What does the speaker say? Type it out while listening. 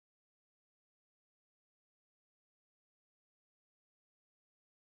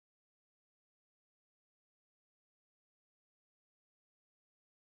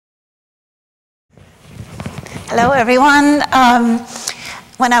Hello, everyone.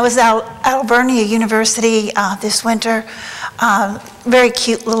 When I was at TEDxArcadiaUniversity this winter, very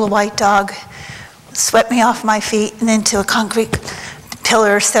cute little white dog swept me off my feet and into a concrete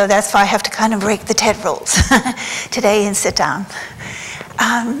pillar, so that's why I have to kind of break the TED rules today and sit down.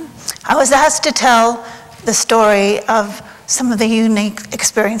 I was asked to tell the story of some of the unique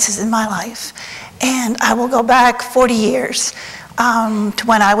experiences in my life, and I will go back 40 years to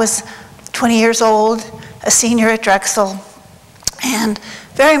when I was 20 years old, a senior at Drexel, and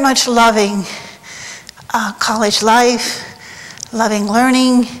very much loving college life, loving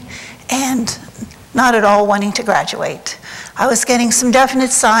learning, and not at all wanting to graduate. I was getting some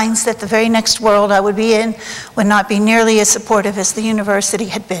definite signs that the very next world I would be in would not be nearly as supportive as the university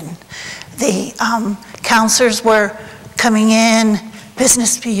had been. The counselors were coming in,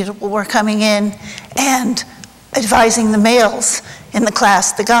 business people were coming in, and advising the males in the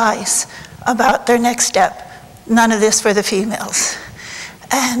class, the guys, about their next step. None of this for the females.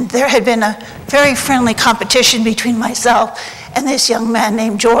 And there had been a very friendly competition between myself and this young man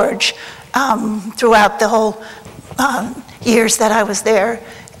named George throughout the whole years that I was there.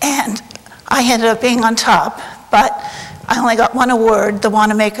 And I ended up being on top, but I only got one award, the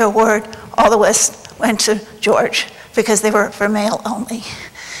Wanamaker Award. All the rest went to George because they were for male only.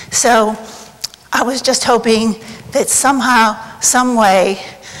 So I was just hoping that somehow, some way,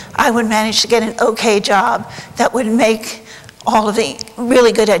 I would manage to get an okay job that would make all of the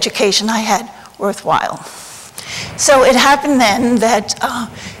really good education I had worthwhile. So it happened then that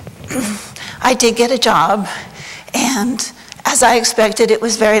I did get a job, and as I expected, it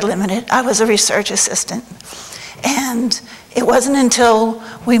was very limited. I was a research assistant. And it wasn't until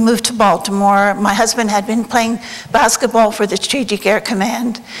we moved to Baltimore, my husband had been playing basketball for the Strategic Air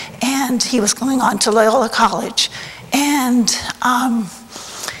Command, and he was going on to Loyola College. And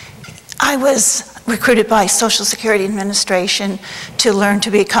I was recruited by Social Security Administration to learn to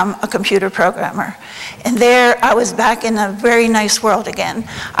become a computer programmer. And there I was back in a very nice world again.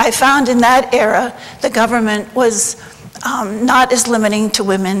 I found in that era the government was not as limiting to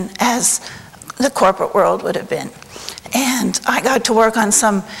women as the corporate world would have been. And I got to work on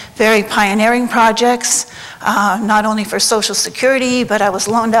some very pioneering projects, not only for Social Security, but I was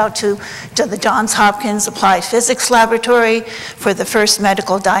loaned out to the Johns Hopkins Applied Physics Laboratory for the first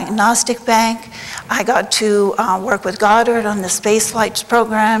medical diagnostic bank. I got to work with Goddard on the space flight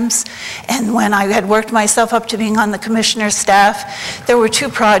programs. And when I had worked myself up to being on the commissioner's staff, there were two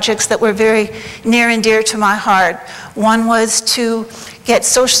projects that were very near and dear to my heart. One was to get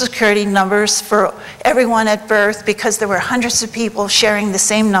Social Security numbers for everyone at birth because there were hundreds of people sharing the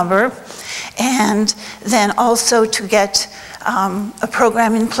same number, and then also to get a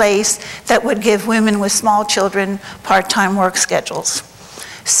program in place that would give women with small children part-time work schedules.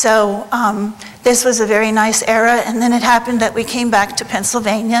 So this was a very nice era, and then it happened that we came back to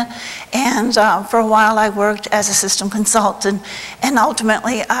Pennsylvania, and for a while I worked as a system consultant, and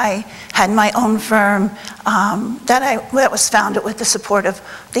ultimately I had my own firm that was founded with the support of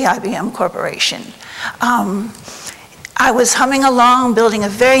the IBM Corporation. I was humming along, building a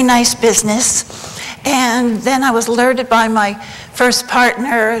very nice business, and then I was alerted by my first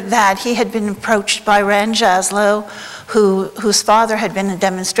partner that he had been approached by Rand Jaslow, whose father had been a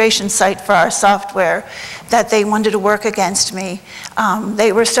demonstration site for our software, that they wanted to work against me.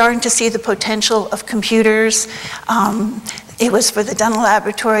 They were starting to see the potential of computers. It was for the dental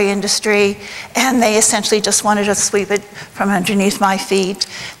laboratory industry, and they essentially just wanted to sweep it from underneath my feet.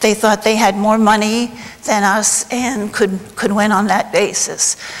 They thought they had more money than us and could win on that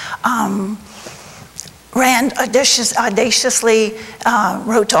basis. Rand audaciously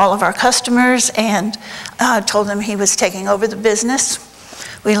wrote to all of our customers and told them he was taking over the business.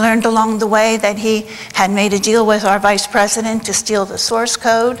 We learned along the way that he had made a deal with our vice president to steal the source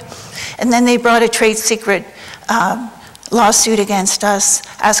code. And then they brought a trade secret lawsuit against us,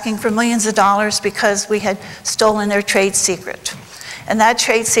 asking for millions of dollars because we had stolen their trade secret. And that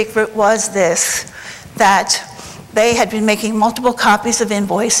trade secret was this, that they had been making multiple copies of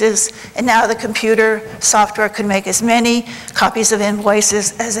invoices, and now the computer software could make as many copies of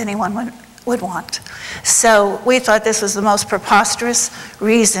invoices as anyone would want. So we thought this was the most preposterous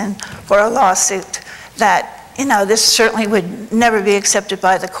reason for a lawsuit, that, you know, this certainly would never be accepted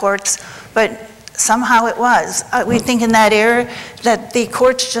by the courts, but somehow it was. We think in that era that the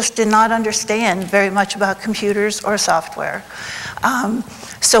courts just did not understand very much about computers or software.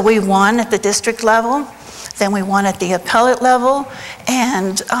 So we won at the district level. Then we won at the appellate level,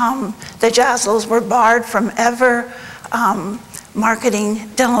 and the Jaslows were barred from ever marketing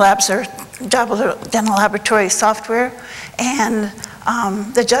dental labs or dental laboratory software. And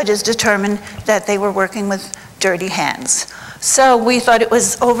the judges determined that they were working with dirty hands. So we thought it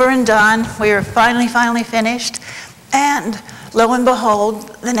was over and done. We were finally finished. And lo and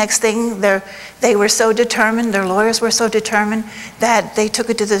behold, the next thing, they were so determined, their lawyers were so determined that they took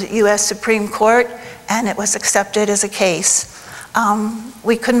it to the US Supreme Court and it was accepted as a case.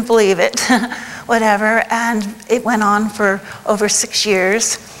 We couldn't believe it, whatever, and it went on for over 6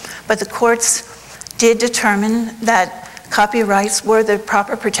 years. But the courts did determine that copyrights were the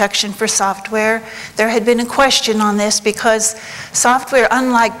proper protection for software. There had been a question on this because software,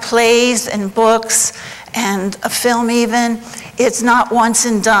 unlike plays and books and a film even, it's not once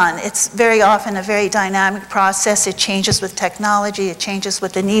and done. It's very often a very dynamic process. It changes with technology, it changes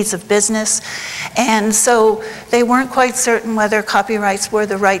with the needs of business. And so they weren't quite certain whether copyrights were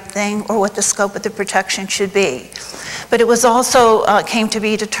the right thing or what the scope of the protection should be. But it was also came to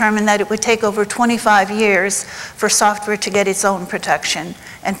be determined that it would take over 25 years for software to get its own protection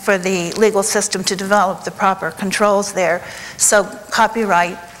and for the legal system to develop the proper controls there. So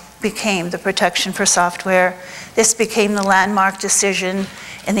copyright became the protection for software. This became the landmark decision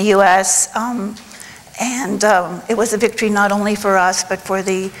in the US, and it was a victory not only for us, but for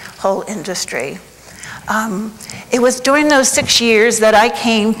the whole industry. It was during those 6 years that I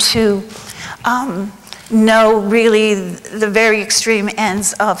came to know really the very extreme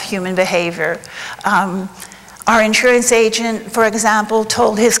ends of human behavior. Our insurance agent, for example,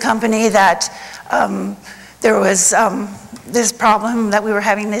 told his company that there was this problem, that we were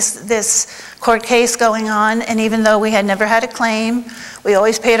having this court case going on, and even though we had never had a claim, we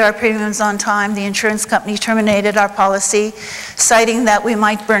always paid our premiums on time, the insurance company terminated our policy, citing that we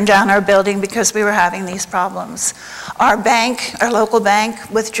might burn down our building because we were having these problems. Our bank, our local bank,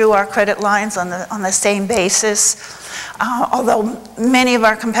 withdrew our credit lines on the same basis. Although many of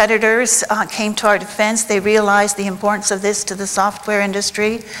our competitors came to our defense, they realized the importance of this to the software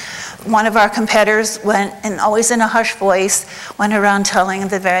industry. One of our competitors went, and always in a hush voice, went around telling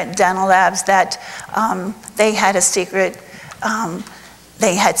the dental labs that they had a secret,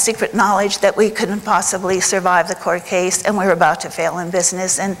 they had secret knowledge that we couldn't possibly survive the court case and we were about to fail in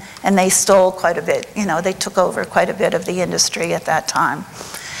business, and they stole quite a bit. You know, they took over quite a bit of the industry at that time.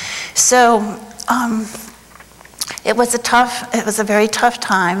 So it was a very tough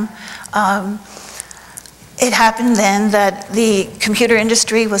time. It happened then that the computer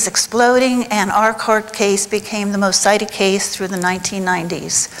industry was exploding and our court case became the most cited case through the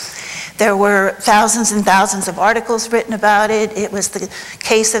 1990s. There were thousands and thousands of articles written about it. It was the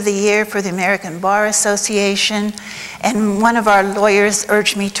case of the year for the American Bar Association. And one of our lawyers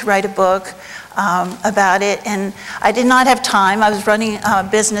urged me to write a book about it. And I did not have time. I was running a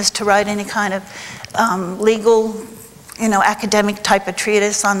business to write any kind of legal, academic type of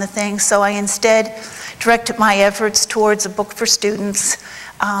treatise on the thing. So I instead directed my efforts towards a book for students.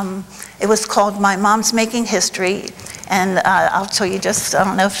 It was called My Mom's Making History. And I'll show you just, I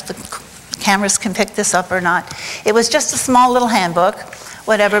don't know if the cameras can pick this up or not. It was just a small little handbook,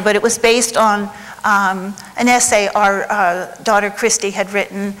 whatever, but it was based on an essay our daughter Christy had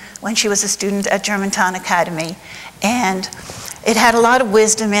written when she was a student at Germantown Academy. And it had a lot of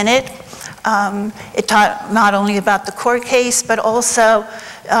wisdom in it. It taught not only about the court case, but also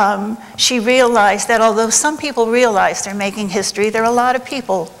she realized that although some people realize they're making history, there are a lot of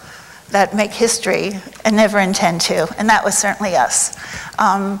people that make history and never intend to, and that was certainly us.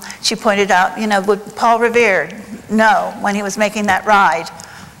 She pointed out, would Paul Revere know when he was making that ride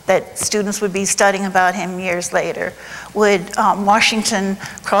that students would be studying about him years later? Would Washington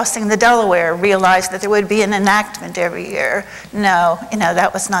crossing the Delaware realize that there would be an enactment every year? No,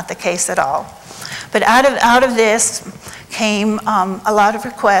 that was not the case at all. But out of this came a lot of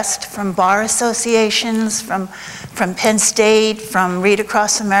requests from bar associations, from Penn State, from Read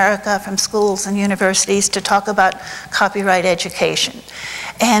Across America, from schools and universities to talk about copyright education.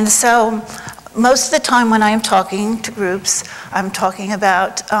 And so most of the time when I'm talking to groups, I'm talking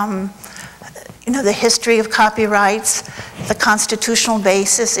about the history of copyrights, the constitutional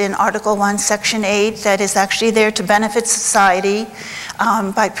basis in Article 1, Section 8 that is actually there to benefit society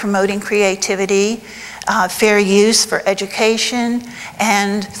by promoting creativity, fair use for education,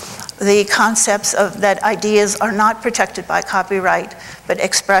 and the concepts of that ideas are not protected by copyright, but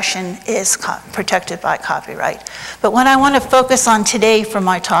expression is protected by copyright. But what I want to focus on today for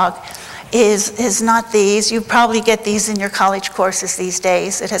my talk is not these. You probably get these in your college courses these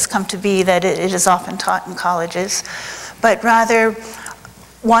days. It has come to be that it is often taught in colleges, but rather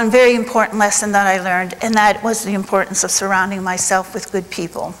one very important lesson that I learned, and that was the importance of surrounding myself with good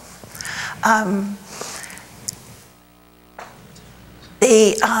people.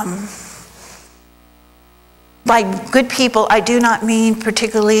 by good people, I do not mean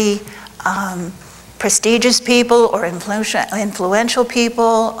particularly prestigious people or influential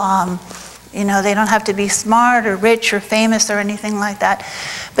people. You know, they don't have to be smart or rich or famous or anything like that,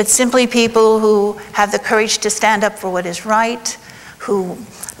 but simply people who have the courage to stand up for what is right,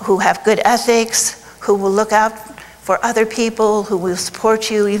 who have good ethics, who will look out for other people, who will support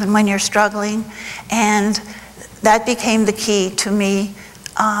you even when you're struggling. And that became the key to me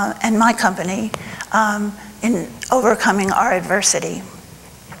and my company in overcoming our adversity.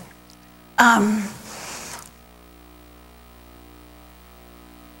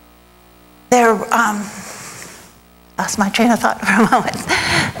 Lost my train of thought for a moment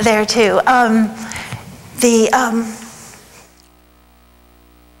there too.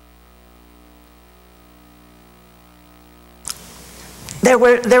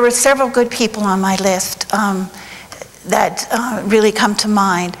 There were several good people on my list that really come to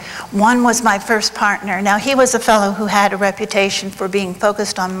mind. One was my first partner. Now, he was a fellow who had a reputation for being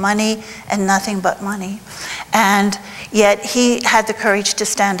focused on money and nothing but money. And yet he had the courage to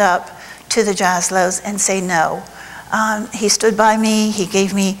stand up to the Jaslows and say no. He stood by me, he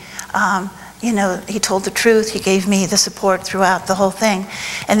gave me, you know, he told the truth, he gave me the support throughout the whole thing.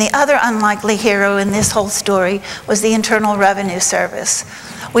 And the other unlikely hero in this whole story was the Internal Revenue Service.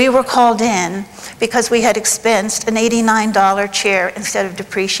 We were called in because we had expensed an $89 chair instead of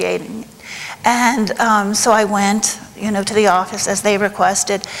depreciating it. And so I went, you know, to the office as they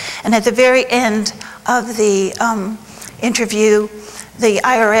requested. And at the very end of the interview, the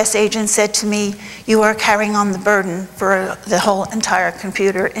IRS agent said to me, "You are carrying on the burden for the whole entire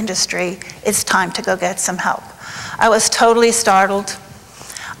computer industry. It's time to go get some help." I was totally startled.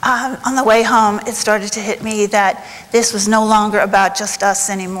 On the way home, it started to hit me that this was no longer about just us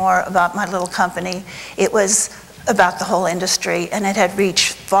anymore, about my little company. It was about the whole industry, and it had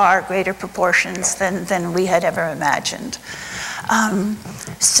reached far greater proportions than we had ever imagined.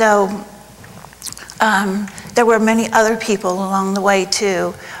 There were many other people along the way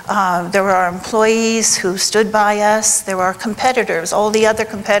too. There were our employees who stood by us. There were our competitors. All the other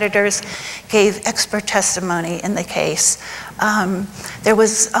competitors gave expert testimony in the case. There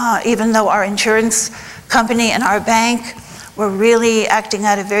was, even though our insurance company and our bank were really acting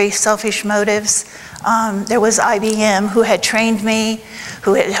out of very selfish motives, there was IBM who had trained me,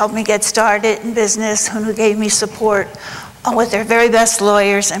 who had helped me get started in business, who gave me support with their very best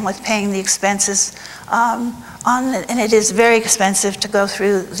lawyers and with paying the expenses and it is very expensive to go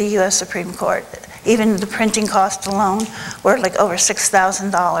through the US Supreme Court. Even the printing costs alone were like over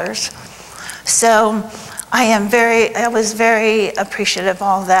 $6,000. So I was very appreciative of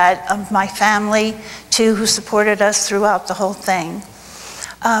all that, of my family too, who supported us throughout the whole thing.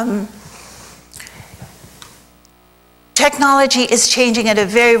 Technology is changing at a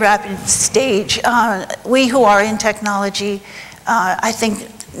very rapid stage. We who are in technology, I think,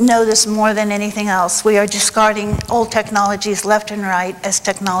 know this more than anything else. We are discarding old technologies left and right as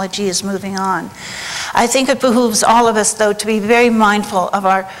technology is moving on. I think it behooves all of us, though, to be very mindful of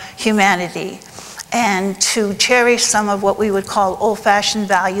our humanity and to cherish some of what we would call old-fashioned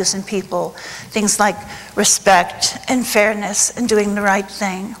values in people, things like respect and fairness and doing the right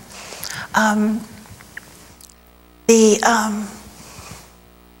thing.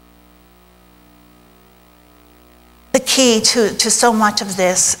 The key to so much of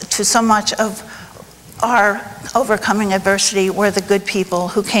this, to so much of our overcoming adversity, were the good people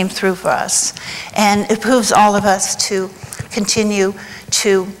who came through for us. And it behooves all of us to continue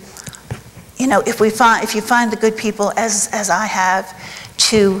to, you know, if you find the good people as I have,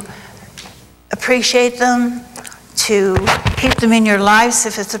 to appreciate them, to keep them in your lives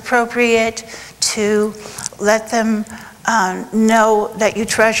if it's appropriate, to let them know that you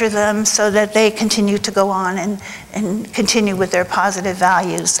treasure them so that they continue to go on and continue with their positive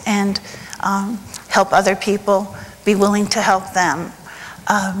values and help other people, be willing to help them.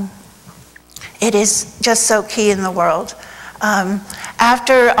 It is just so key in the world.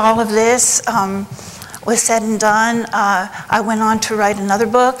 After all of this was said and done, I went on to write another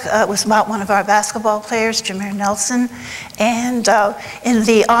book. It was about one of our basketball players, Jameer Nelson. And in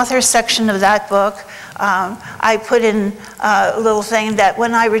the authors section of that book, I put in a little thing that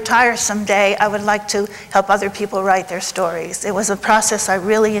when I retire someday, I would like to help other people write their stories. It was a process I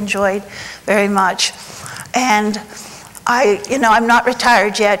really enjoyed very much. And I'm not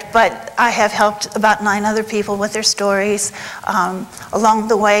retired yet, but I have helped about 9 other people with their stories. Along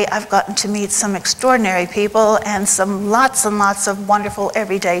the way, I've gotten to meet some extraordinary people and lots of wonderful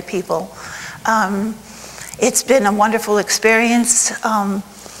everyday people. It's been a wonderful experience.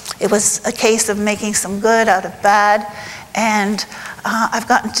 It was a case of making some good out of bad, and I've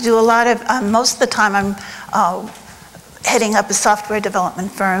gotten to do a lot of, most of the time I'm heading up a software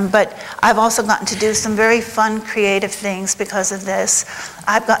development firm, but I've also gotten to do some very fun, creative things because of this.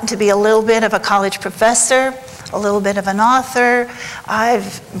 I've gotten to be a little bit of a college professor, a little bit of an author.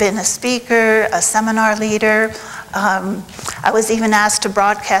 I've been a speaker, a seminar leader. I was even asked to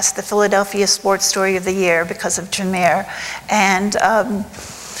broadcast the Philadelphia Sports Story of the Year because of Jameer. And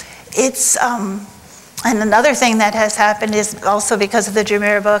and another thing that has happened is also because of the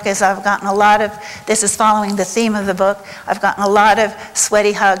Jameer book is I've gotten a lot of, this is following the theme of the book, I've gotten a lot of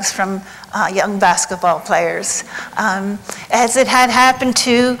sweaty hugs from young basketball players. As it had happened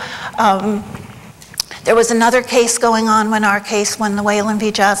to, there was another case going on when the Whelan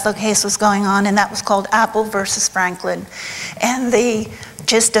v. Jaslow case was going on, and that was called Apple versus Franklin. And the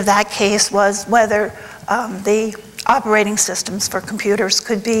gist of that case was whether the operating systems for computers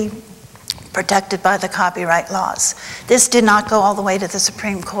could be protected by the copyright laws. This did not go all the way to the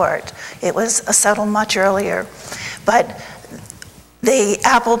Supreme Court. It was settled much earlier. But the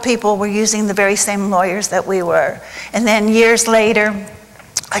Apple people were using the very same lawyers that we were. And then years later,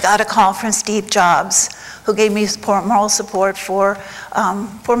 I got a call from Steve Jobs, who gave me moral support for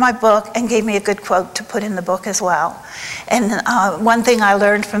my book and gave me a good quote to put in the book as well. And one thing I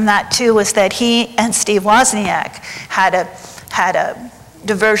learned from that too was that he and Steve Wozniak had a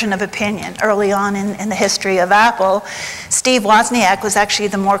diversion of opinion early on in the history of Apple. Steve Wozniak was actually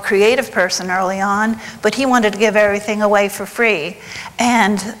the more creative person early on, but he wanted to give everything away for free.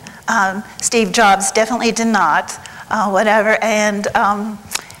 And Steve Jobs definitely did not, whatever. And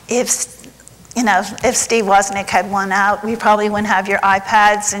if Steve Wozniak had won out, we probably wouldn't have your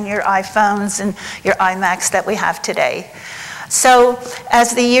iPads and your iPhones and your iMacs that we have today. So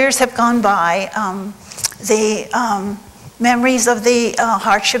as the years have gone by, the memories of the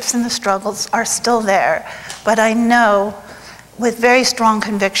hardships and the struggles are still there, but I know with very strong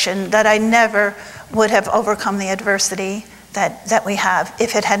conviction that I never would have overcome the adversity that we have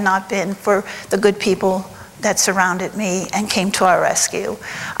if it had not been for the good people that surrounded me and came to our rescue.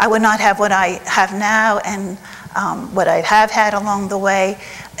 I would not have what I have now and what I have had along the way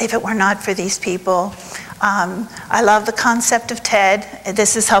if it were not for these people. I love the concept of TED.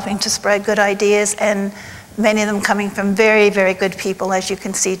 This is helping to spread good ideas, and many of them coming from very, very good people, as you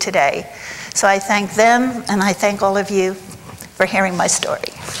can see today. So I thank them, and I thank all of you for hearing my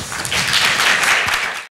story.